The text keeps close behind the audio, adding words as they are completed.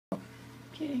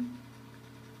Okay.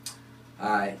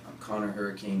 Hi, I'm Connor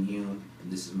Hurricane Hume,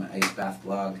 and this is my ice bath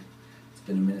vlog. It's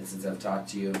been a minute since I've talked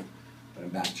to you, but I'm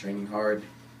back training hard.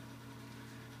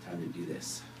 Time to do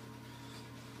this.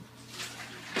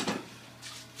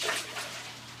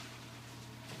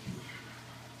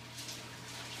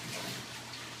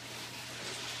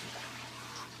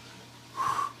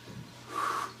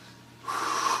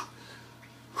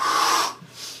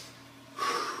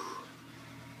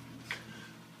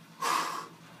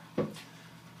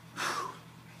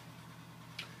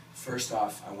 First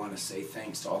off, I want to say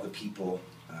thanks to all the people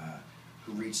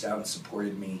who reached out and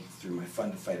supported me through my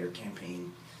Fund a Fighter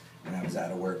campaign when I was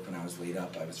out of work, when I was laid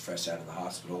up. I was fresh out of the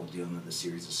hospital dealing with a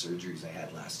series of surgeries I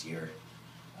had last year.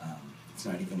 It's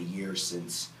not even a year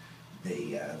since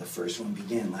the first one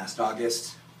began last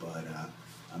August, but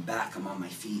I'm back, I'm on my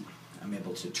feet, I'm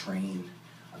able to train.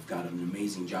 I've got an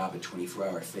amazing job at 24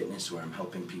 Hour Fitness where I'm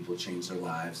helping people change their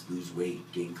lives, lose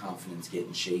weight, gain confidence, get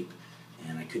in shape,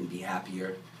 and I couldn't be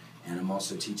happier. And I'm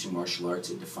also teaching martial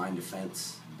arts at Define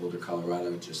Defense in Boulder,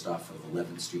 Colorado, just off of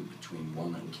 11th Street between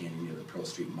Walnut and Canyon near the Pearl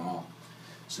Street Mall.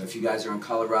 So if you guys are in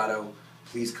Colorado,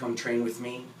 please come train with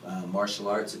me. Martial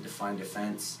arts at Define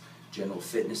Defense, general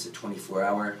fitness at 24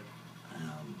 Hour.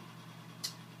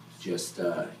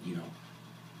 You know,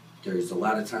 there's a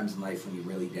lot of times in life when you're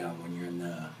really down, when you're in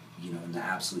the, in the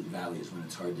absolute valleys, when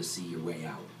it's hard to see your way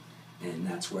out. And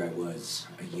that's where I was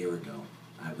a year ago.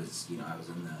 I was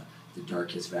in the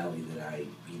darkest valley that I,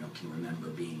 can remember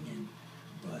being in.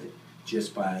 But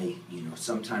just by,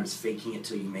 sometimes faking it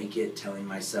till you make it, telling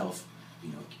myself,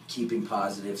 keeping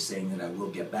positive, saying that I will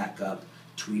get back up,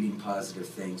 tweeting positive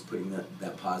things, putting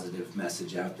that positive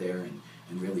message out there,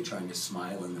 and really trying to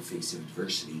smile in the face of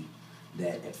adversity,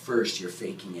 that at first you're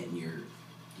faking it and you're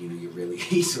really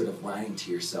sort of lying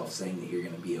to yourself, saying that you're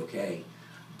going to be okay.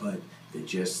 But that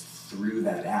just through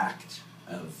that act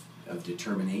of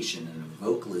determination and a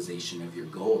vocalization of your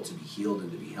goal to be healed and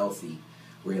to be healthy,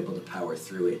 we're able to power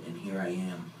through it. And here I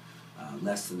am,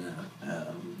 less than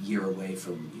a year away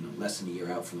from, less than a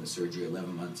year out from the surgery,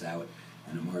 11 months out,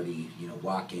 and I'm already,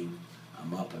 walking,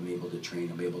 I'm up, I'm able to train,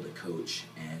 I'm able to coach,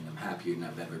 and I'm happier than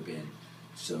I've ever been.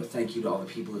 So thank you to all the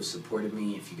people who have supported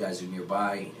me. If you guys are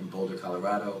nearby in Boulder,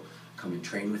 Colorado, come and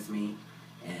train with me,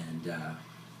 and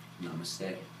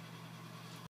namaste.